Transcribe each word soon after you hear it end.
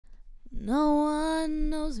No one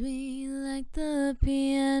knows me like the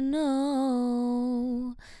piano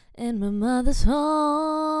in my mother's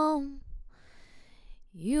home.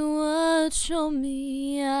 You would show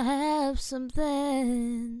me I have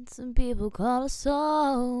something some people call a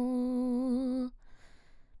soul.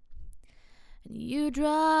 And you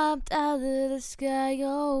dropped out of the sky,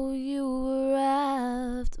 oh, you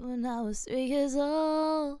arrived when I was 3 years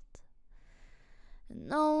old. And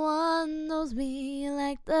no one knows me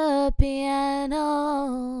like the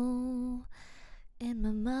piano in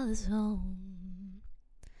my mother's home.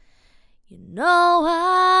 You know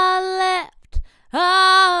I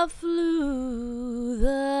flew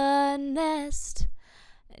the nest,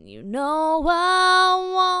 and you know I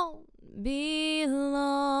won't be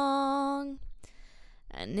long.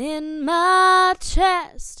 And in my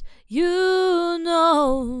chest, you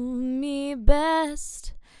know me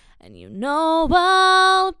best, and you know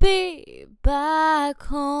I'll be back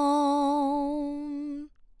home.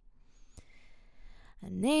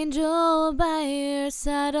 An angel by your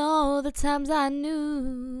side all the times I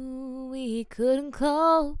knew we couldn't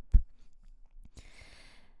cope.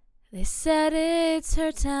 They said it's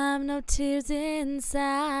her time, no tears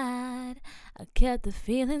inside. I kept the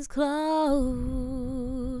feelings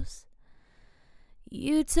close.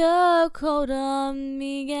 You took hold on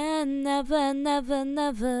me and never, never,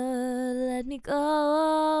 never let me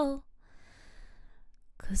go.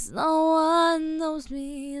 'Cause no one knows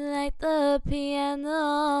me like the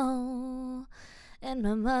piano in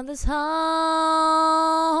my mother's home.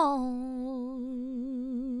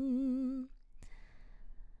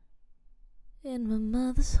 In my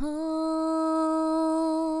mother's home.